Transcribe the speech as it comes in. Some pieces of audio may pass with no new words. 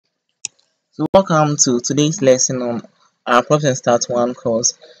So welcome to today's lesson on our Props and Stat 1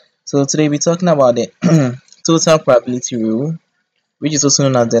 course. So today we're talking about the total probability rule, which is also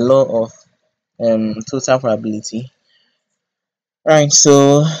known as the law of total probability. Right,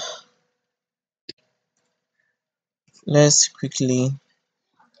 so let's quickly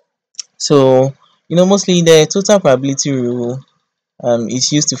so mostly the total probability rule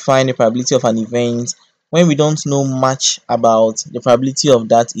is used to find the probability of an event when we don't know much about the probability of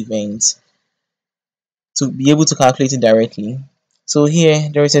that event to be able to calculate it directly. So here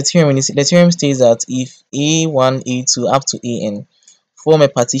there is a theorem, and the theorem states that if A1, A2 up to AN form a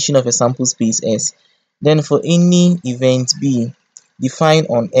partition of a sample space S, then for any event B defined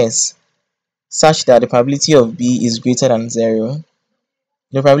on S such that the probability of B is greater than 0,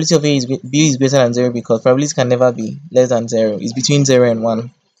 the probability of B is greater than 0 because probability can never be less than 0. It's between 0 and 1.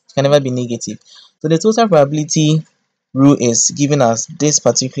 It can never be negative. So the total probability rule is giving us this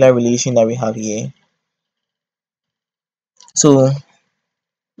particular relation that we have here. So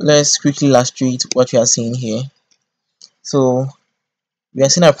let's quickly illustrate what we are seeing here. So we are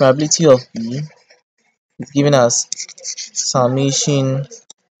seeing a probability of B is giving us summation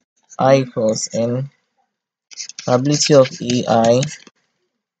I equals n, probability of AI,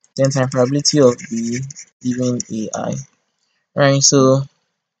 then time probability of B given AI. Right, so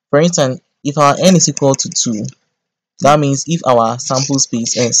for instance, if our n is equal to 2, that means if our sample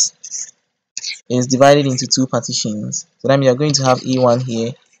space S is divided into two partitions, so that means you're going to have A1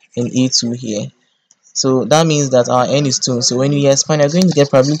 here and A2 here. So that means that our n is 2. So when we expand, you're going to get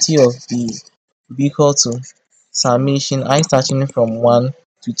probability of B be equal to summation I starting from 1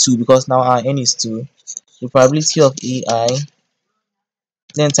 to 2 because now our n is 2. The probability of AI,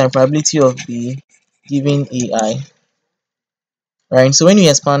 then time probability of B given AI. Right, so when we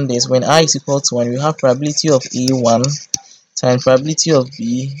expand this, when I is equal to 1, we have probability of A1 times probability of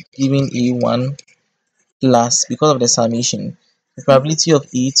B given A1 plus, because of the summation, the probability of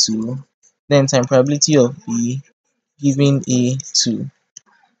A2, then time probability of B given A2.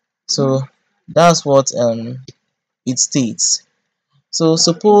 So that's what it states. So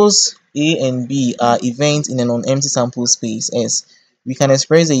suppose A and B are events in a non-empty sample space S. We can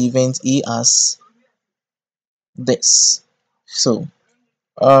express the event A as this. So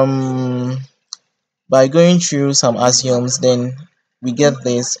by going through some axioms, then we get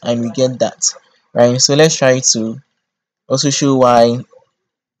this and we get that. Right. So let's try to also show why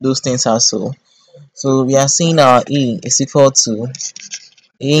those things are so. So we are saying our A is equal to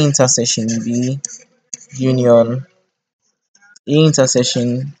A intersection B union A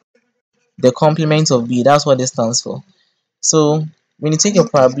intersection the complement of B. That's what this stands for. So when you take your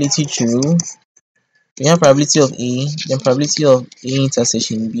probability through, we have probability of A, then probability of A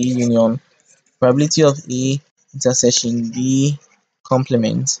intersection B union, probability of A intersection B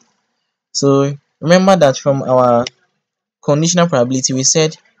complement. So remember that from our conditional probability, we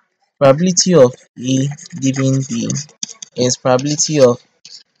said probability of A given B is probability of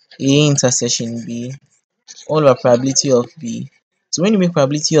A intersection B all over probability of B. So when you make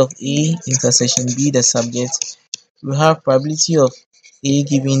probability of A intersection B the subject, we have probability of A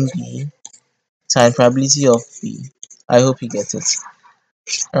given B times probability of B. I hope you get it.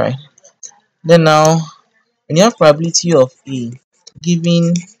 Alright. Then now, when you have probability of A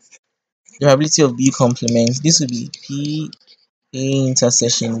given the probability of B complement, this will be P A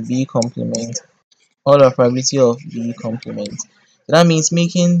intersection B complement all our probability of B complement. So that means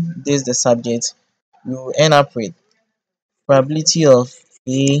making this the subject, we will end up with probability of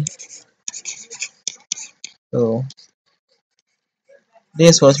A. So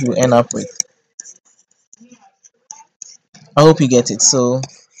this is what we will end up with. I hope you get it. So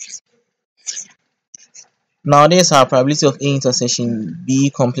now this is our probability of A intersection B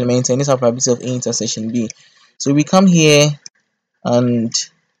complement, and this is our probability of A intersection B. So we come here and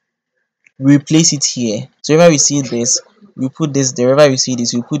replace it here. So wherever we see this, we put this there. Wherever we see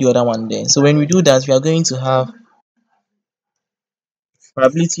this, we put the other one there. So when we do that, we are going to have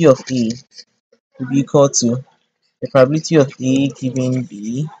probability of A to be equal to the probability of A given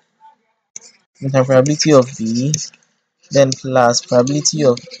B, and the probability of B, then plus probability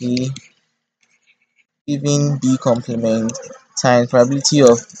of A given B complement times probability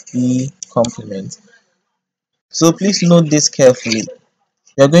of B complement. So please note this carefully.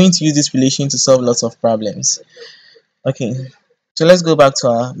 We are going to use this relation to solve lots of problems. Okay, so let's go back to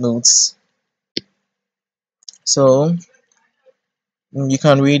our notes. So you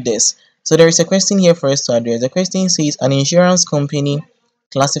can read this. So there is a question here for us to address. The question says an insurance company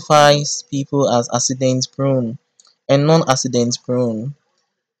classifies people as accident prone and non-accident prone.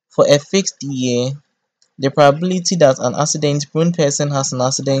 For a fixed year, the probability that an accident prone person has an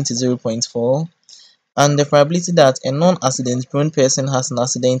accident is 0.4, and the probability that a non-accident prone person has an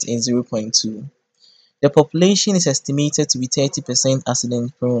accident is 0.2. The population is estimated to be 30%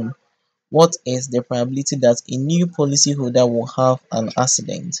 accident prone. What is the probability that a new policyholder will have an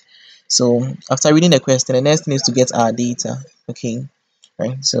accident? So after reading the question, the next thing is to get our data. Okay,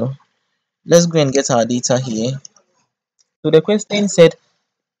 right. So let's go and get our data here. So the question said,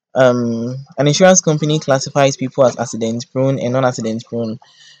 an insurance company classifies people as accident prone and non-accident prone.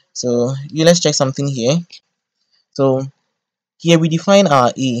 So let's check something here. So here we define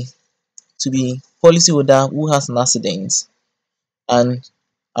our A to be policyholder who has an accident, and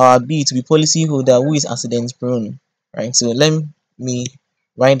our B to be policyholder who is accident prone, right? So let me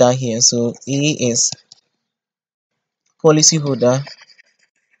write that here. So A is policyholder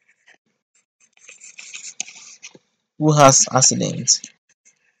who has accident.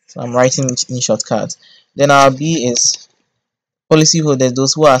 So I'm writing it in shortcut. Then our B is policyholders,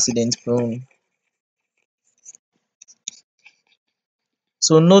 those who are accident prone.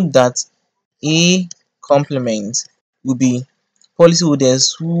 So note that A complement will be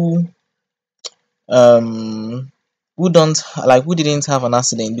policyholders um who didn't have an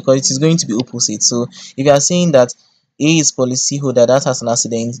accident, because it is going to be opposite. So if you are saying that A is policyholder that has an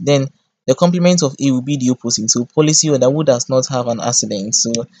accident, then the complement of A will be the opposite. So policyholder who does not have an accident.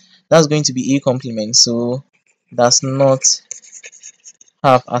 So that's going to be A complement. So does not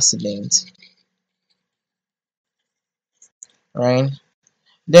have accident, right?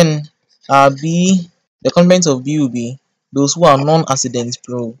 Then B, the complement of B will be those who are non-accident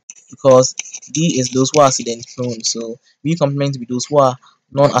prone, because B is those who are accident prone. So B complement will be those who are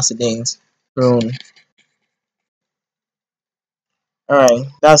non-accident prone. Alright,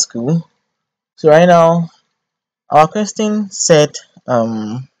 that's cool. So right now our question said,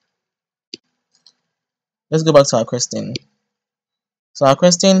 let's go back to our question. So our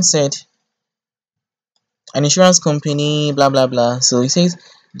question said an insurance company, blah blah blah. So it says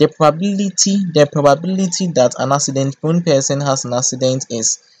the probability that an accident prone person has an accident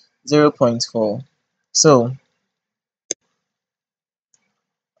is 0.4. So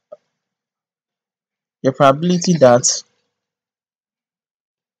the probability that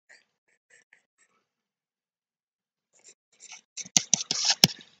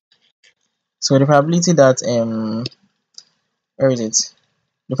so the probability that where is it?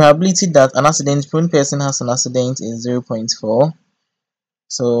 The probability that an accident prone person has an accident is 0.4.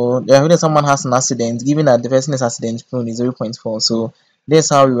 So the probability that someone has an accident, given that the person is accident prone, is 0.4. So that's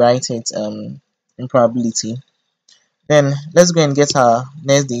how we write it in probability. Then let's go and get our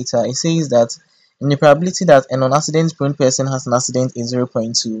next data. It says that in the probability that a non-accident prone person has an accident is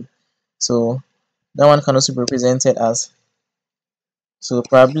 0.2. So that one can also be represented as, so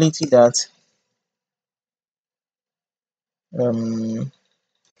probability that um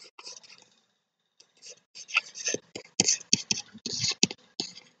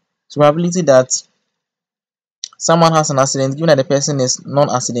probability that someone has an accident given that the person is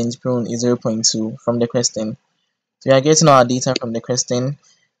non-accident prone is 0.2 from the question. So we are getting our data from the question.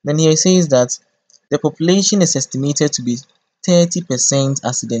 Then here it says that the population is estimated to be 30%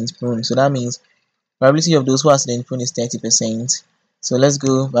 accident prone. So that means probability of those who are accident prone is 30%. So let's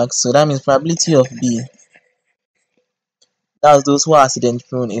go back. So that means probability of B, that's those who are accident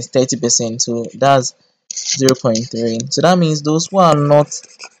prone, is 30%. So that's 0.3. So that means those who are not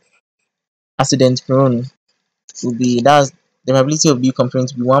accident prone will be, that's the probability of B comparing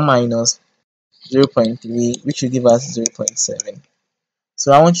to be 1 minus 0.3, which will give us 0.7.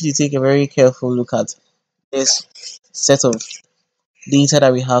 So I want you to take a very careful look at this set of data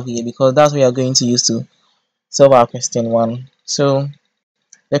that we have here, because that's what we are going to use to solve our question 1. So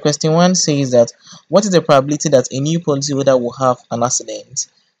the question 1 says that what is the probability that a new policyholder will have an accident?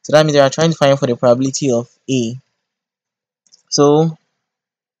 So that means they are trying to find for the probability of A. So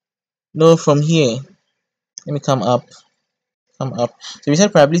no, from here, let me come up. So we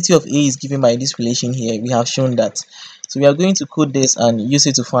said probability of A is given by this relation here. We have shown that. So we are going to code this and use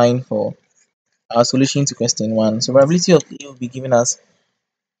it to find for our solution to question 1. So probability of A will be given as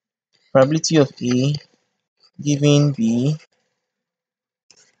probability of A given B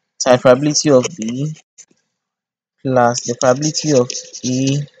times probability of B plus the probability of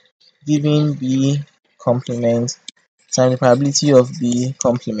A given B complement times the probability of B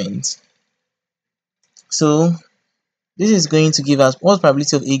complement. So this is going to give us, what's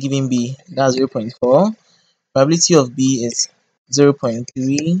probability of A given B? That's 0.4. Probability of B is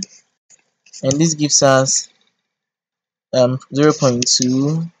 0.3, and this gives us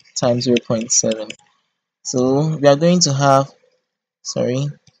 0.2 times 0.7. So we are going to have, sorry,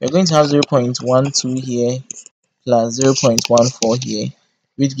 we're going to have 0.12 here plus 0.14 here,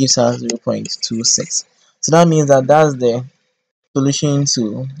 which gives us 0.26. So that means that that's the solution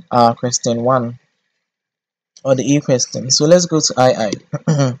to our question 1 or the A question. So let's go to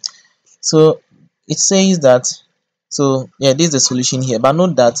II. So it says that, so yeah, this is the solution here, but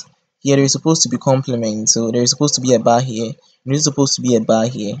note that here there is supposed to be complement, so there is supposed to be a bar here, there is supposed to be a bar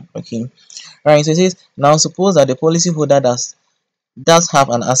here. Okay, all right. So it says now suppose that the policyholder does have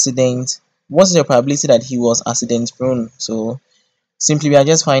an accident. What is the probability that he was accident prone? So simply we are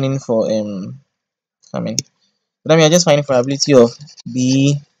just finding for I mean then we are just finding probability of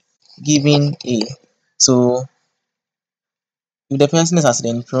B given A. So if the person is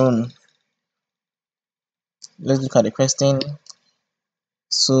accident prone, let's look at the question.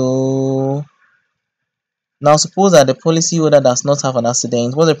 So now suppose that the policyholder does not have an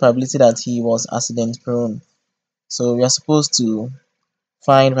accident. What's the probability that he was accident prone? So we are supposed to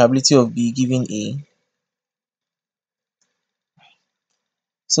find probability of B given A.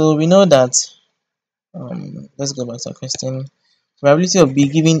 So we know that let's go back to our question. Probability of B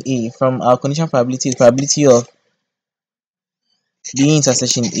given A from our condition probability is probability of B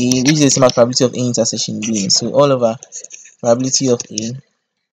intersection A, which is the same as probability of A intersection B. So all over probability of A.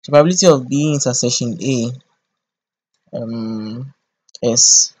 So probability of B intersection A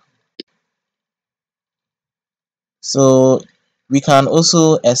is, so we can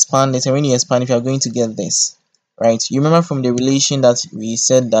also expand it, and when you expand, if you are going to get this, right? You remember from the relation that we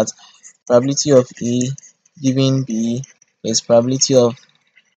said that probability of A given B is probability of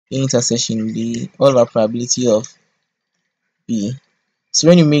A intersection B all over probability of B. So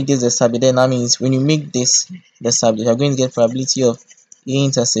when you make this the subject, then that means when you make this the subject, you're going to get probability of A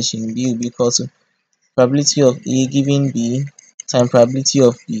intersection B will be equal to probability of A given B times probability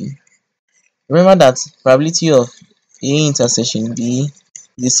of B. Remember that probability of A intersection B is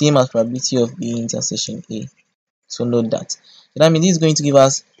the same as probability of B intersection A. So note that. So that means this is going to give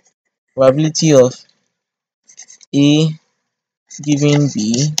us probability of A given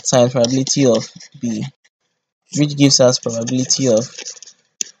B times probability of B, which gives us probability of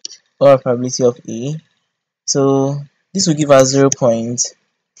A. So this will give us 0.4.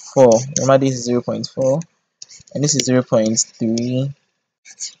 Remember this is 0.4 and this is 0.3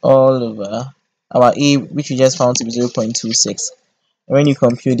 all over our A, which we just found to be 0.26. And when you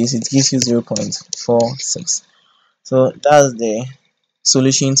compute this, it gives you 0.46. So that's the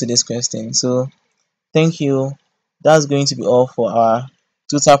solution to this question. So thank you. That's going to be all for our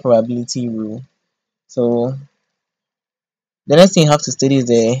total probability rule. So the next thing you have to study is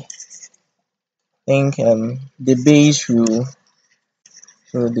the Bayes rule.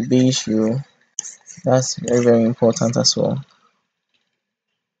 So the Bayes rule, that's very important as well.